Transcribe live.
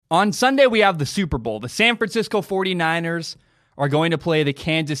On Sunday, we have the Super Bowl. The San Francisco 49ers are going to play the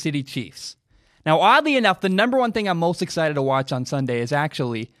Kansas City Chiefs. Now, oddly enough, the number one thing I'm most excited to watch on Sunday is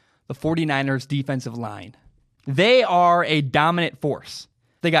actually the 49ers defensive line. They are a dominant force.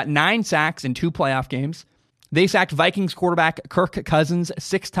 They got 9 sacks in 2 playoff games. They sacked Vikings quarterback Kirk Cousins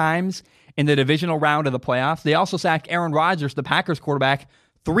 6 times in the divisional round of the playoffs. They also sacked Aaron Rodgers, the Packers quarterback,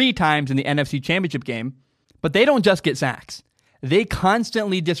 3 times in the NFC Championship game. But they don't just get sacks. They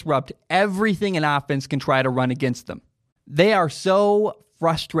constantly disrupt everything an offense can try to run against them. They are so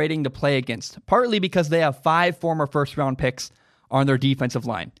frustrating to play against, partly because they have 5 former first-round picks on their defensive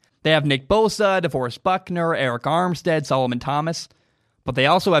line. They have Nick Bosa, DeForest Buckner, Eric Armstead, Solomon Thomas, but they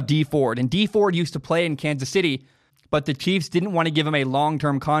also have Dee Ford. And Dee Ford used to play in Kansas City, but the Chiefs didn't want to give him a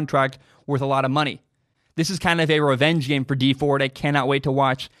long-term contract worth a lot of money. This is kind of a revenge game for Dee Ford. I cannot wait to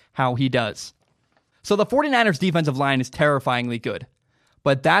watch how he does. So the 49ers defensive line is terrifyingly good,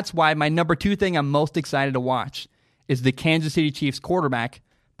 but that's why my number 2 thing I'm most excited to watch is the Kansas City Chiefs quarterback,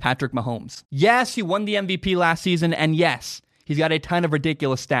 Patrick Mahomes. Yes, he won the MVP last season, and yes, he's got a ton of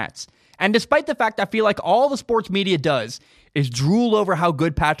ridiculous stats. And despite the fact I feel like all the sports media does is drool over how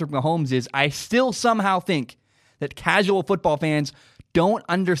good Patrick Mahomes is, I still somehow think that casual football fans don't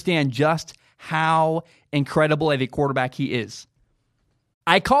understand just how incredible of a quarterback he is.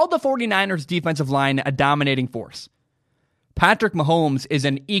 I called the 49ers defensive line a dominating force. Patrick Mahomes is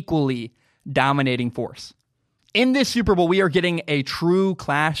an equally dominating force. In this Super Bowl, we are getting a true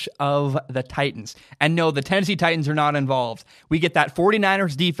clash of the Titans. And no, the Tennessee Titans are not involved. We get that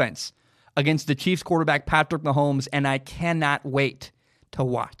 49ers defense against the Chiefs quarterback, Patrick Mahomes, and I cannot wait to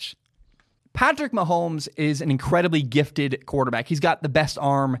watch. Patrick Mahomes is an incredibly gifted quarterback. He's got the best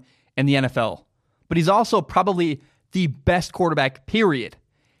arm in the NFL, but he's also probably the best quarterback, period,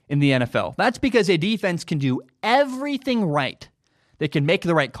 in the NFL. That's because a defense can do everything right. They can make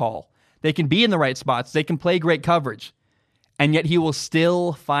the right call. They can be in the right spots. They can play great coverage. And yet he will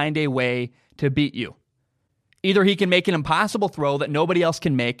still find a way to beat you. Either he can make an impossible throw that nobody else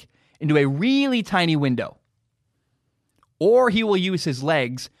can make into a really tiny window, or he will use his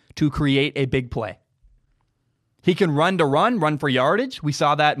legs to create a big play. He can run for yardage. We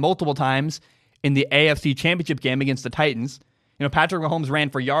saw that multiple times in the AFC Championship game against the Titans. Patrick Mahomes ran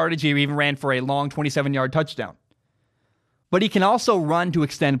for yardage. He even ran for a long 27-yard touchdown. But he can also run to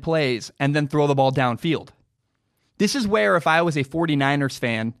extend plays and then throw the ball downfield. This is where, if I was a 49ers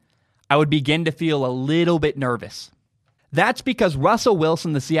fan, I would begin to feel a little bit nervous. That's because Russell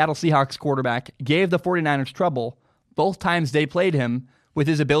Wilson, the Seattle Seahawks quarterback, gave the 49ers trouble both times they played him with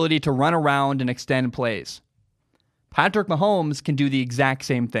his ability to run around and extend plays. Patrick Mahomes can do the exact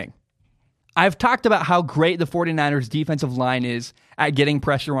same thing. I've talked about how great the 49ers defensive line is at getting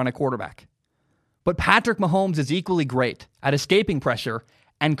pressure on a quarterback. But Patrick Mahomes is equally great at escaping pressure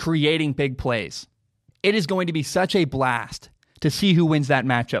and creating big plays. It is going to be such a blast to see who wins that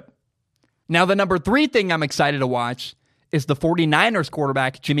matchup. Now, the number 3 thing I'm excited to watch is the 49ers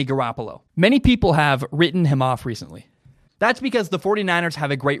quarterback, Jimmy Garoppolo. Many people have written him off recently. That's because the 49ers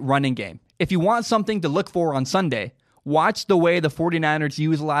have a great running game. If you want something to look for on Sunday, watch the way the 49ers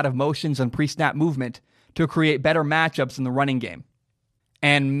use a lot of motions and pre-snap movement to create better matchups in the running game.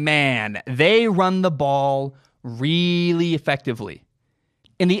 And man, they run the ball really effectively.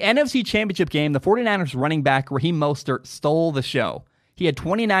 In the NFC Championship game, the 49ers running back Raheem Mostert stole the show. He had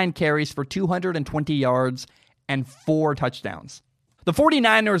 29 carries for 220 yards and 4 touchdowns. The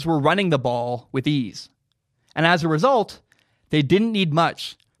 49ers were running the ball with ease. And as a result, they didn't need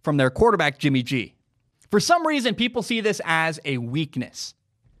much from their quarterback, Jimmy G. For some reason, people see this as a weakness.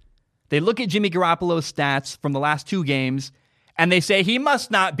 They look at Jimmy Garoppolo's stats from the last 2 games, and they say he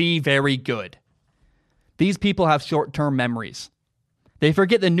must not be very good. These people have short-term memories. They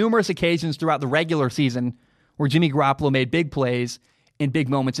forget the numerous occasions throughout the regular season where Jimmy Garoppolo made big plays in big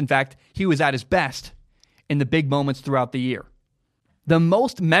moments. In fact, he was at his best in the big moments throughout the year. The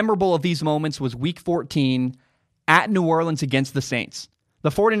most memorable of these moments was Week 14 at New Orleans against the Saints. The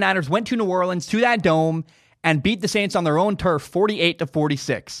 49ers went to New Orleans, to that dome, and beat the Saints on their own turf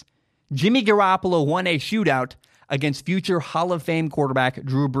 48-46. Jimmy Garoppolo won a shootout against future Hall of Fame quarterback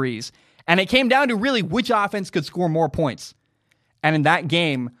Drew Brees. And it came down to really which offense could score more points. And in that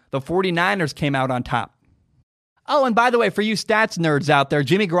game, the 49ers came out on top. Oh, and by the way, for you stats nerds out there,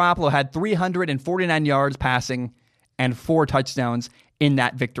 Jimmy Garoppolo had 349 yards passing and 4 touchdowns in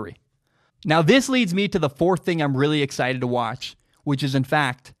that victory. Now, this leads me to the 4th thing I'm really excited to watch, which is, in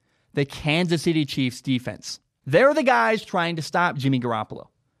fact, the Kansas City Chiefs defense. They're the guys trying to stop Jimmy Garoppolo.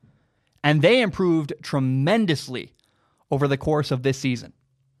 And they improved tremendously over the course of this season.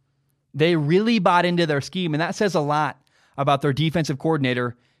 They really bought into their scheme, and that says a lot about their defensive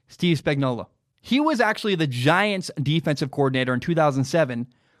coordinator, Steve Spagnuolo. He was actually the Giants' defensive coordinator in 2007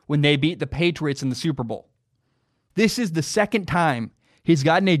 when they beat the Patriots in the Super Bowl. This is the second time he's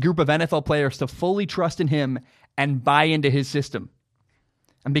gotten a group of NFL players to fully trust in him and buy into his system.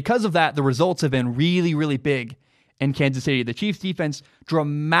 And because of that, the results have been really, really big in Kansas City. The Chiefs' defense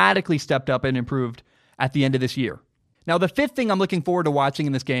dramatically stepped up and improved at the end of this year. Now, the fifth thing I'm looking forward to watching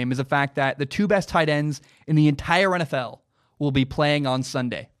in this game is the fact that the two best tight ends in the entire NFL will be playing on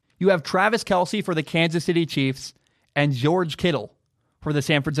Sunday. You have Travis Kelce for the Kansas City Chiefs and George Kittle for the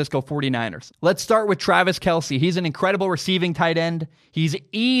San Francisco 49ers. Let's start with Travis Kelce. He's an incredible receiving tight end. He's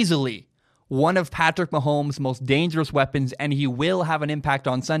easily one of Patrick Mahomes' most dangerous weapons, and he will have an impact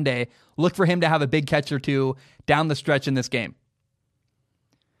on Sunday. Look for him to have a big catch or two down the stretch in this game.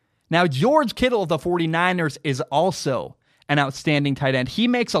 Now, George Kittle of the 49ers is also an outstanding tight end. He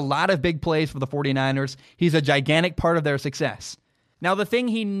makes a lot of big plays for the 49ers. He's a gigantic part of their success. Now, the thing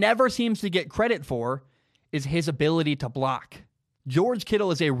he never seems to get credit for is his ability to block. George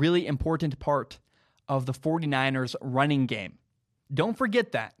Kittle is a really important part of the 49ers running game. Don't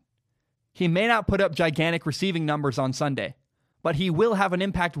forget that. He may not put up gigantic receiving numbers on Sunday, but he will have an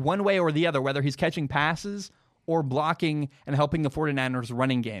impact one way or the other, whether he's catching passes or blocking and helping the 49ers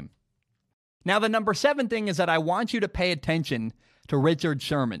running game. Now, the number 7 thing is that I want you to pay attention to Richard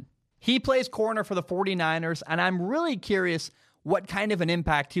Sherman. He plays corner for the 49ers, and I'm really curious what kind of an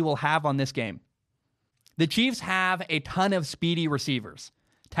impact he will have on this game. The Chiefs have a ton of speedy receivers.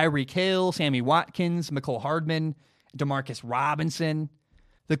 Tyreek Hill, Sammy Watkins, Mecole Hardman, Demarcus Robinson.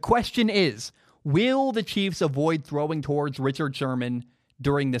 The question is, will the Chiefs avoid throwing towards Richard Sherman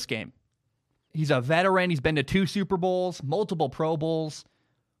during this game? He's a veteran. He's been to 2 Super Bowls, multiple Pro Bowls,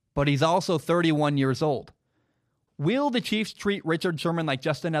 but he's also 31 years old. Will the Chiefs treat Richard Sherman like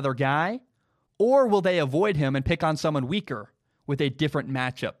just another guy, or will they avoid him and pick on someone weaker with a different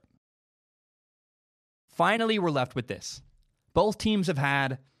matchup? Finally, we're left with this. Both teams have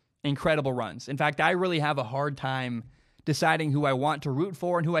had incredible runs. In fact, I really have a hard time deciding who I want to root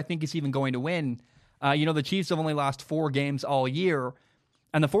for and who I think is even going to win. The Chiefs have only lost 4 games all year,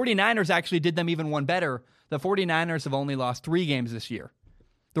 and the 49ers actually did them even one better. The 49ers have only lost 3 games this year.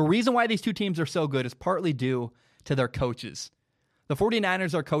 The reason why these two teams are so good is partly due to their coaches. The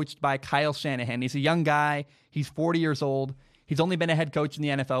 49ers are coached by Kyle Shanahan. He's a young guy. He's 40 years old. He's only been a head coach in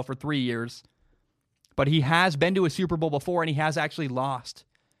the NFL for 3 years. But he has been to a Super Bowl before, and he has actually lost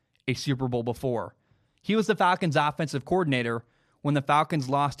a Super Bowl before. He was the Falcons' offensive coordinator when the Falcons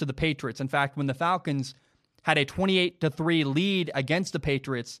lost to the Patriots. In fact, when the Falcons had a 28-3 lead against the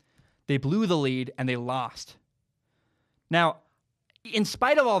Patriots, they blew the lead and they lost. Now, in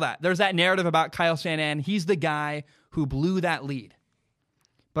spite of all that, there's that narrative about Kyle Shanahan. He's the guy who blew that lead.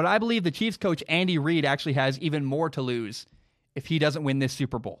 But I believe the Chiefs coach Andy Reid actually has even more to lose if he doesn't win this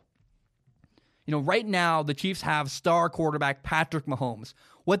Super Bowl. Right now, the Chiefs have star quarterback Patrick Mahomes.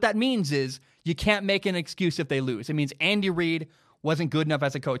 What that means is you can't make an excuse if they lose. It means Andy Reid wasn't good enough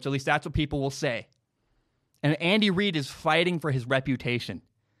as a coach. At least that's what people will say. And Andy Reid is fighting for his reputation.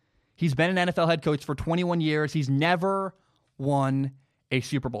 He's been an NFL head coach for 21 years. He's never won a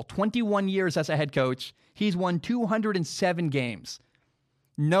Super Bowl. 21 years as a head coach. He's won 207 games.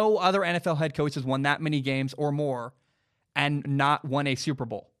 No other NFL head coach has won that many games or more and not won a Super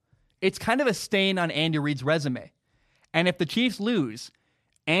Bowl. It's kind of a stain on Andy Reid's resume. And if the Chiefs lose,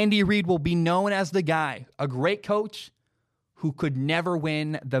 Andy Reid will be known as the guy, a great coach who could never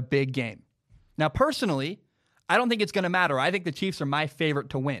win the big game. Now, personally, I don't think it's going to matter. I think the Chiefs are my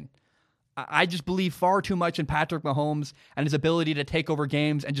favorite to win. I just believe far too much in Patrick Mahomes and his ability to take over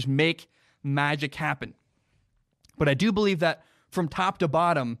games and just make magic happen. But I do believe that from top to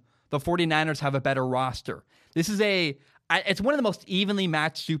bottom, the 49ers have a better roster. It's one of the most evenly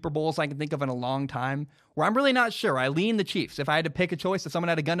matched Super Bowls I can think of in a long time, where I'm really not sure. I lean the Chiefs. If I had to pick a choice, if someone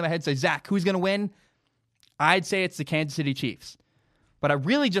had a gun to my head and say, Zach, who's going to win? I'd say it's the Kansas City Chiefs. But I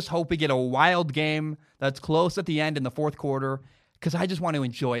really just hope we get a wild game that's close at the end in the fourth quarter, because I just want to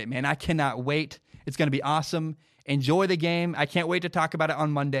enjoy it, man. I cannot wait. It's going to be awesome. Enjoy the game. I can't wait to talk about it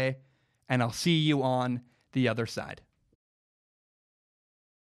on Monday, and I'll see you on the other side.